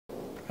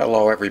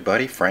Hello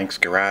everybody, Frank's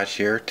Garage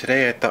here.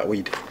 Today I thought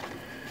we'd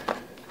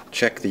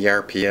check the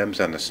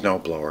RPMs on the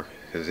snowblower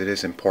because it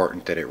is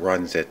important that it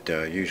runs at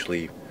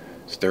usually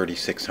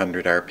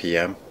 3600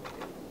 RPM,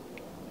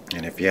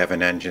 and if you have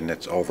an engine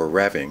that's over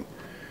revving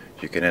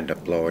you can end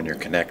up blowing your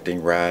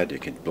connecting rod, you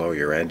can blow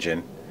your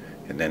engine,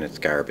 and then it's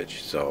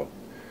garbage. So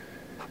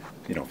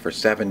for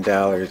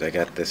 $7 I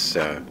got this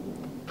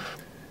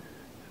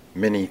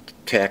mini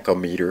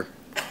tachometer,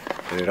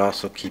 and it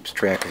also keeps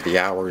track of the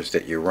hours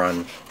that you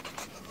run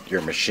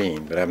your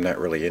machine, but I'm not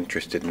really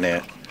interested in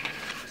that.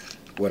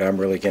 What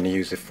I'm really going to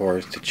use it for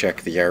is to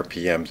check the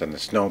RPMs on the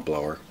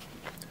snowblower.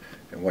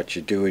 And what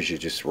you do is you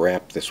just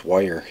wrap this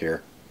wire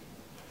here.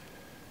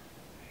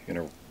 You're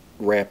going to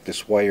wrap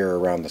this wire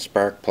around the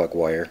spark plug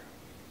wire.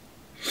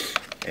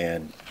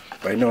 And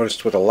I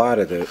noticed with a lot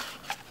of the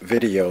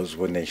videos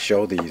when they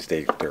show these,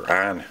 they're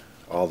on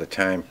all the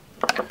time.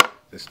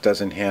 This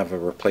doesn't have a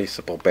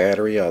replaceable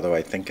battery, although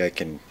I think I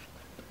can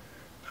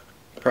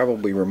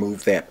probably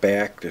remove that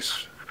back.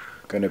 There's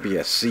going to be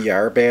a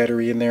CR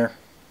battery in there.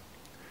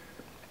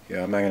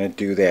 Yeah, I'm not going to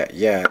do that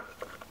yet,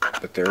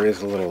 but there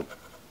is a little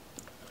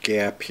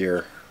gap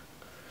here.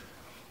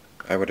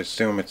 I would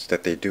assume it's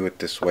that they do it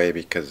this way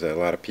because a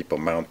lot of people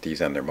mount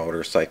these on their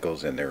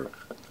motorcycles and they're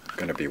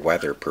going to be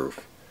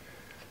weatherproof.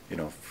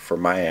 For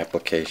my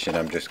application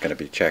I'm just going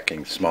to be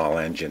checking small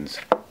engines.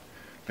 I'm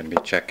going to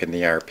be checking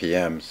the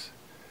RPMs,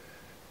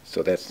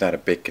 so that's not a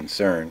big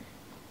concern.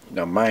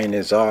 Now mine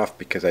is off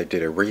because I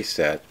did a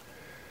reset.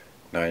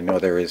 Now I know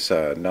there is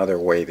another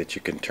way that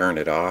you can turn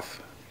it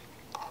off.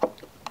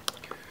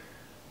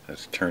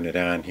 Let's turn it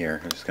on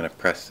here. I'm just going to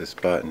press this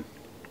button.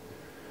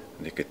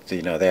 And you can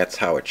see now that's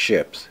how it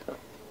ships.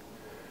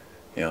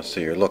 So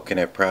you're looking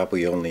at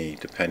probably only,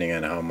 depending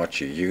on how much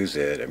you use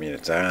it, I mean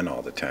it's on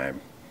all the time,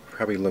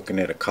 probably looking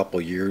at a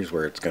couple years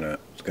where it's gonna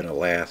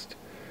last.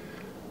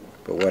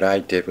 But what I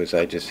did was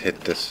I just hit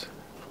this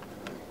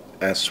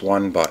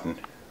S1 button.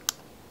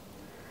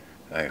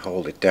 I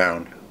hold it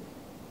down.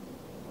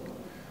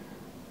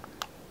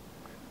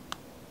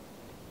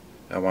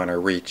 I want to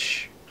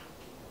reach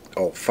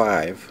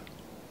 05.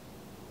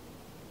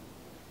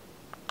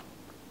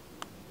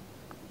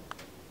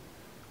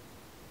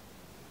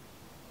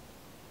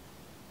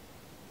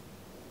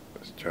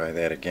 Let's try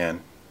that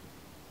again.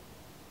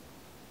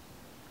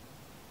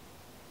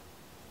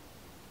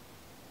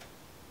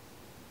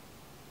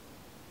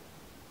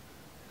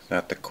 It's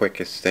not the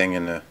quickest thing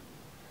in the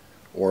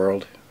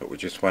world, but we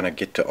just want to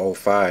get to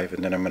 05,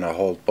 and then I'm going to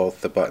hold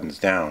both the buttons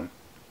down.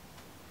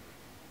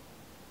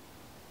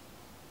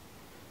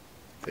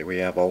 There we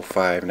have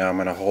 05. Now I'm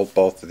going to hold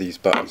both of these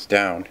buttons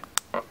down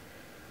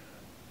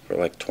for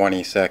like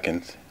 20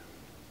 seconds.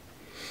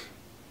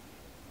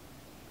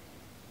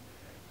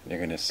 You're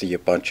going to see a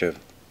bunch of,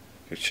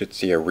 you should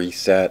see a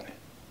reset.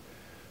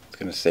 It's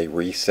going to say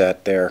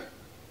reset there.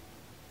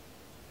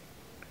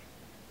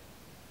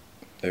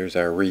 There's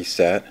our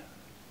reset.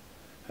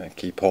 And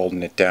keep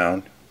holding it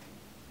down.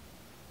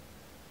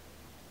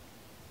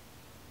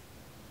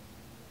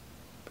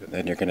 But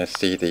then you're going to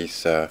see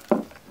these,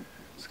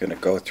 it's going to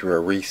go through a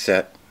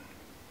reset,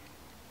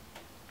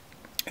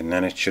 and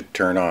then it should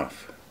turn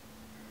off.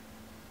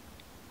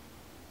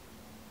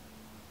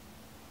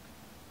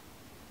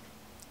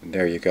 And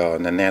there you go.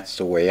 And then that's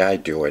the way I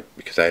do it,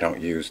 because I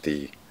don't use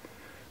the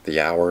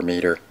hour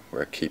meter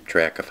where I keep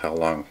track of how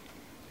long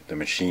the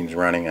machine's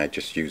running. I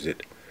just use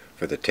it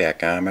for the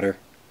tachometer.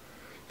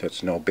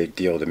 That's no big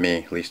deal to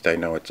me. At least I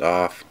know it's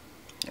off.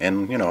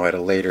 And at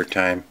a later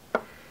time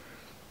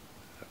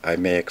I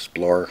may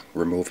explore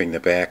removing the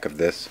back of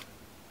this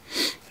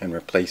and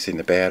replacing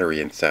the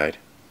battery inside.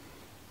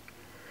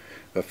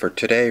 But for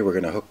today we're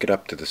going to hook it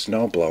up to the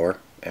snowblower,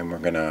 and we're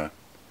going to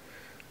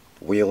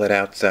wheel it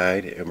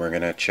outside, and we're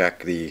going to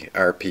check the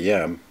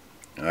RPM.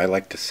 I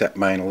like to set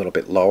mine a little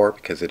bit lower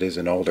because it is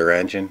an older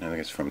engine. I think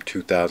it's from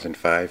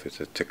 2005. It's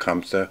a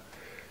Tecumseh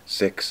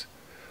 6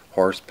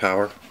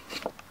 horsepower.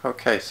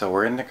 Okay, so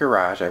we're in the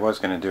garage. I was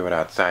going to do it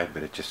outside,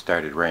 but it just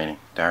started raining.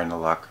 Darn the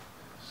luck.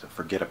 So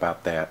forget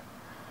about that.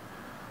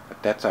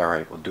 But that's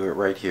alright. We'll do it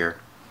right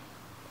here.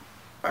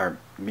 Our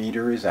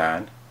meter is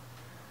on.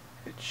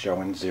 It's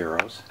showing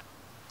zeros.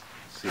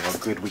 See how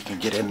good we can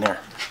get in there.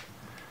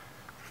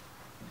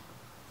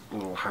 A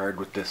little hard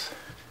with this.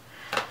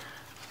 I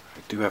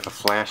do have a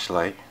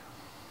flashlight.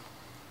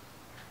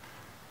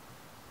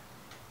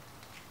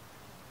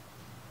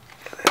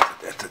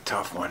 That's a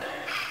tough one.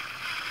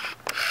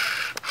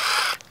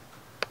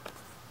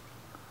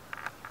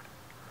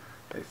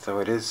 Okay, so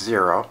it is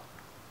 0.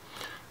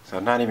 So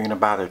I'm not even going to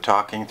bother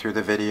talking through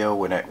the video.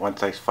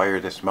 Once I fire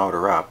this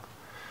motor up,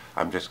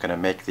 I'm just going to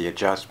make the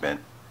adjustment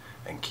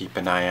and keep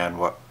an eye on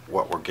what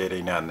we're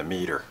getting on the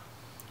meter.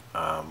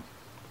 And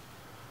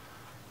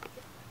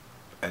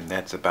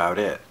that's about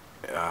it.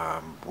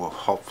 We'll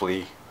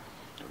hopefully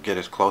get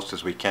as close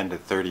as we can to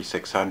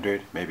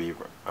 3600. Maybe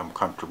I'm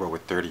comfortable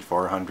with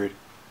 3400.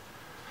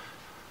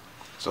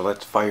 So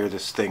let's fire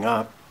this thing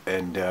up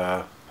and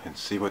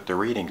see what the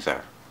readings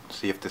are.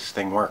 See if this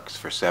thing works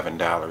for $7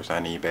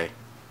 on eBay.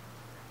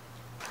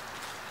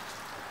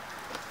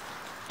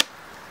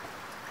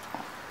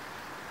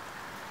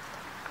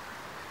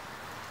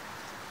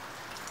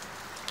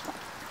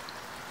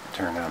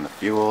 Turn on the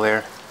fuel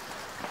there.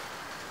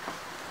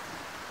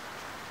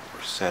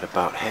 We're set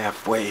about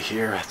halfway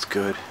here. That's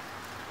good.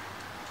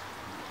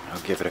 I'll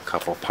give it a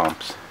couple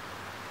pumps.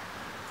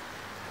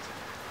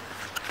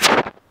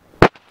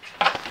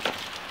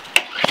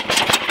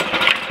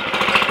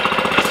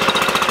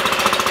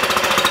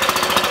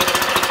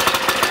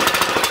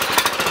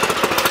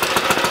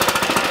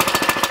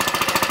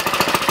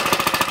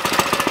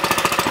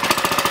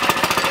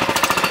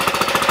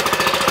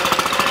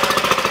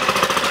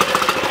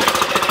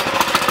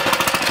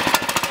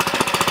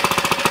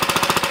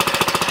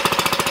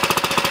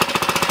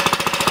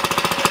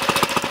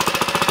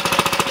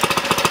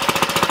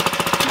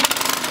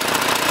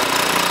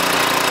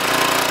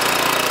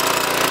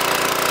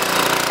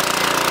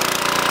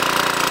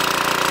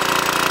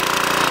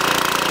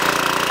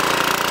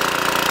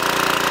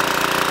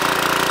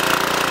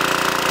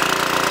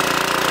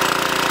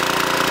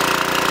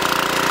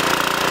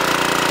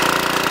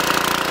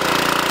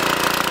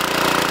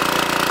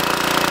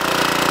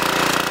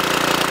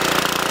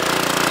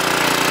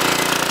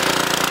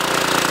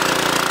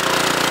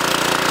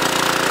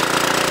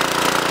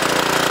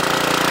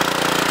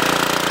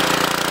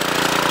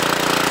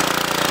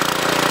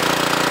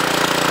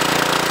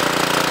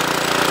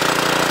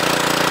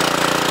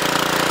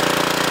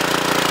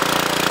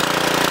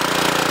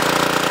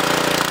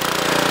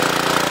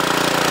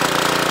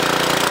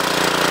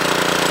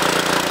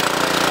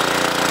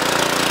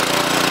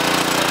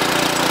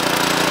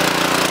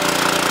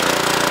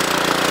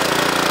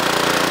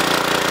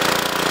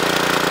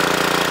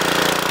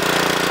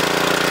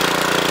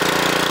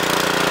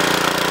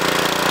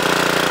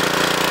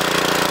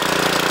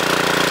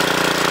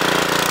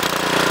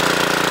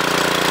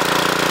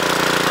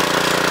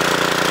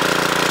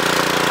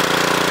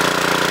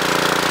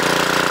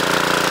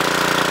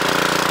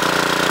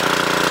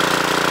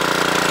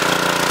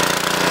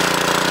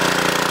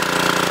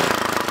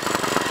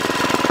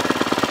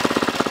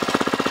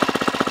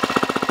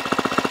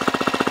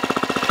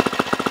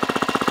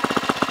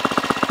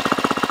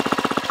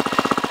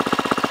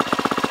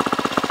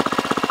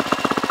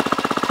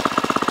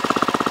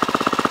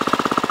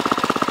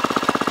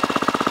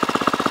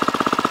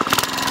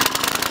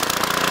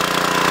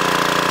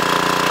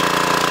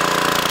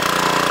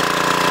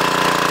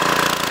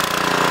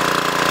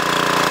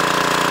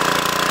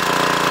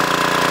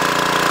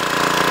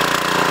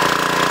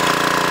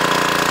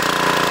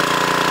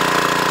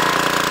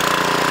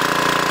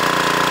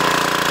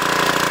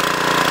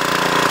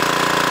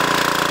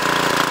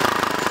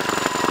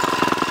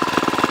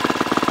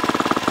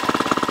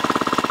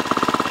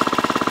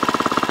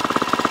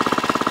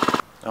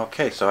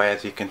 Okay, so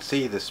as you can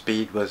see, the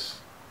speed was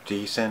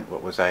decent.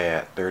 What was I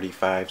at?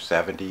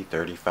 3570,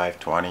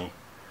 3520.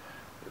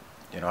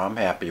 You know, I'm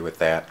happy with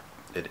that.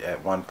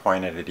 At one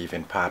point it had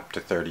even popped to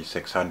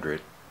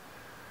 3600.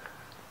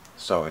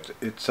 So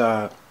it's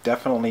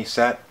definitely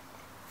set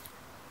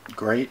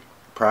great,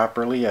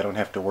 properly. I don't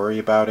have to worry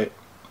about it.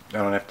 I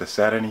don't have to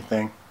set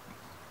anything.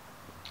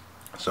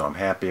 So I'm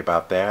happy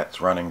about that.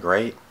 It's running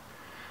great.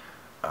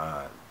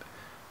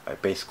 I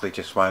basically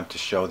just wanted to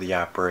show the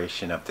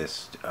operation of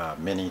this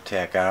mini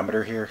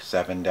tachometer here,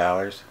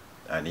 $7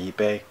 on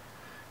eBay.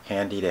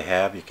 Handy to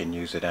have. You can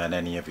use it on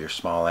any of your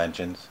small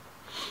engines.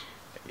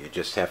 You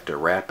just have to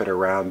wrap it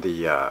around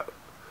the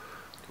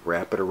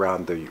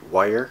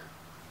wire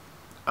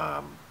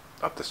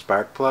of the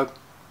spark plug.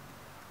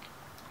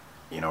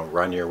 You know,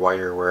 run your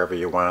wire wherever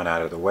you want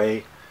out of the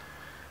way.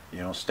 You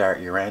know, start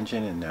your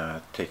engine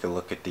and take a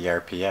look at the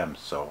RPMs.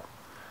 So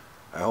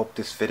I hope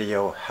this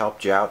video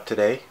helped you out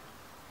today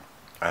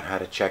on how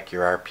to check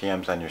your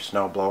RPMs on your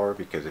snowblower,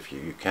 because if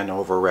you can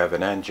over rev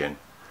an engine,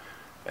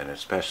 and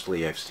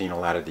especially I've seen a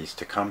lot of these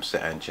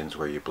Tecumseh engines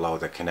where you blow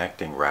the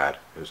connecting rod.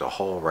 There's a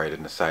hole right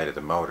in the side of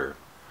the motor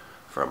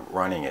from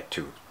running it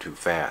too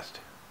fast.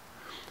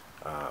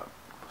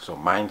 So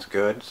mine's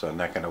good, so I'm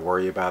not going to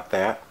worry about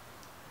that.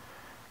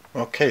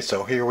 Okay,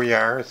 so here we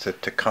are. It's a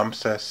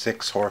Tecumseh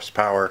 6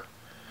 horsepower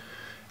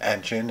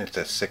engine. It's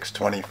a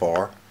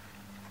 624,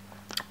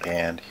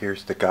 and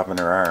here's the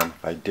governor arm.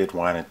 If I did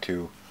want it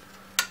to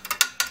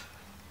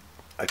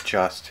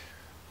adjust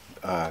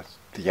the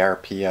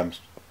RPMs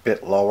a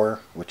bit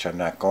lower, which I'm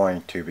not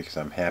going to because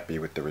I'm happy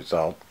with the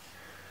result.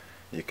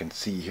 You can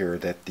see here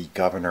that the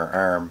governor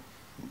arm,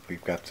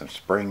 we've got some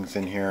springs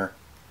in here,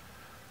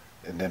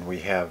 and then we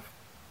have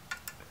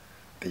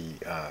the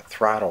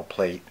throttle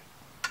plate,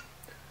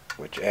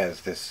 which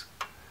as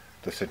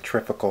the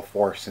centrifugal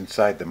force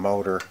inside the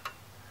motor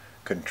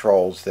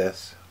controls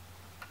this.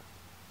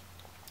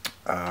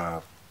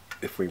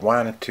 If we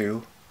wanted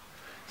to,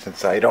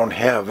 since I don't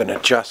have an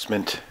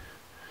adjustment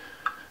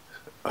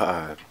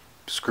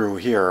screw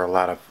here, a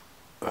lot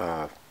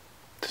of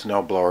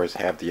snowblowers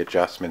have the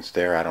adjustments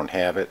there. I don't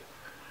have it.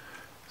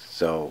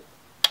 So,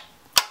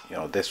 you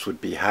know, this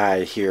would be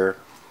high here,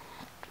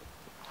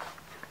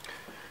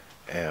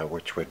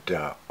 which would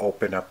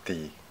open up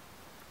the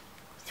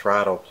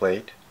throttle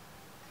plate.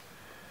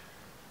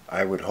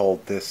 I would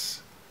hold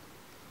this,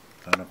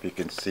 I don't know if you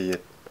can see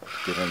it,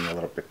 get in a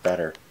little bit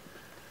better.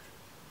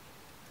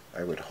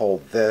 I would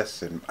hold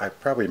this, and I'd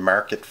probably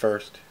mark it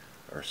first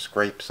or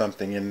scrape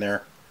something in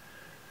there.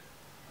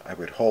 I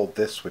would hold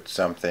this with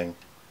something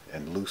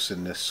and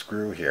loosen this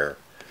screw here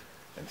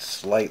and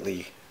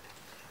slightly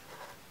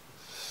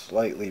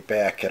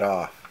back it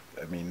off.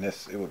 I mean,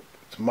 it's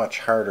much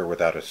harder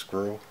without a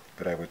screw,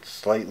 but I would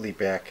slightly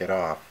back it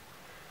off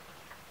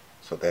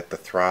so that the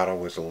throttle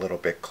was a little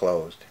bit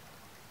closed,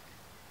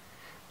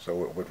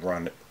 so it would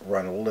run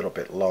a little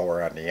bit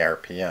lower on the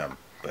RPM.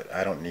 But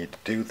I don't need to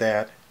do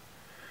that.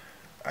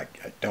 I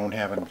don't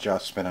have an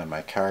adjustment on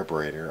my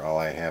carburetor. All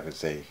I have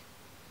is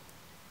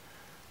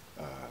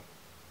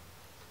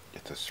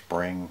it's a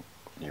spring.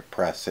 You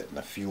press it and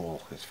the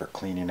fuel is for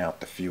cleaning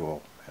out the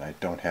fuel, and I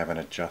don't have an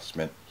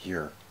adjustment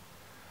here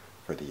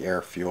for the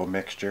air fuel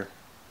mixture.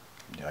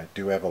 I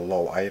do have a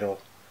low idle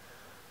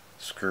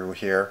screw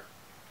here.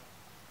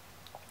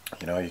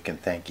 You know, you can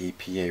thank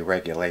EPA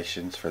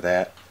regulations for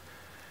that.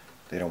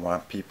 They don't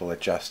want people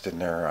adjusting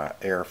their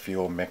air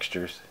fuel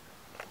mixtures.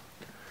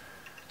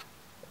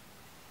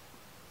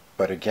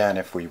 But again,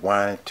 if we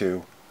wanted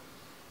to,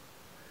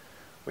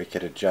 we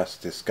could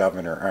adjust this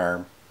governor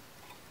arm.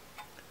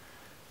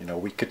 You know,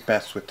 we could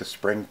mess with the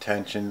spring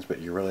tensions, but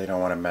you really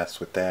don't want to mess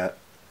with that,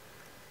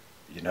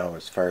 you know,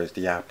 as far as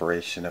the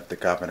operation of the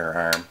governor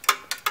arm,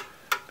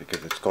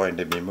 because it's going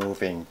to be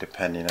moving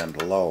depending on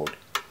the load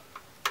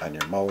on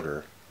your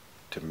motor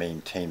to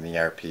maintain the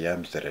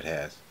RPMs that it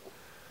has.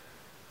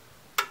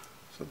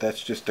 So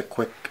that's just a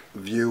quick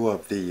view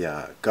of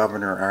the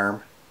governor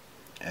arm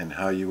and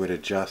how you would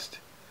adjust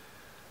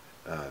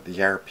the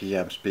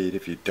RPM speed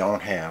if you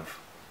don't have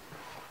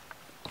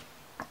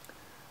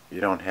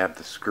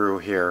the screw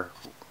here,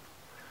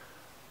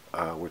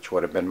 which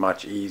would have been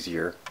much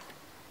easier.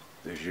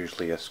 There's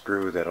usually a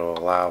screw that will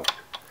allow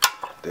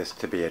this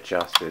to be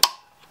adjusted.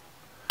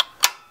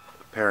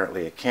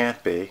 Apparently it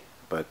can't be,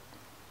 but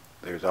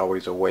there's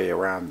always a way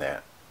around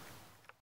that.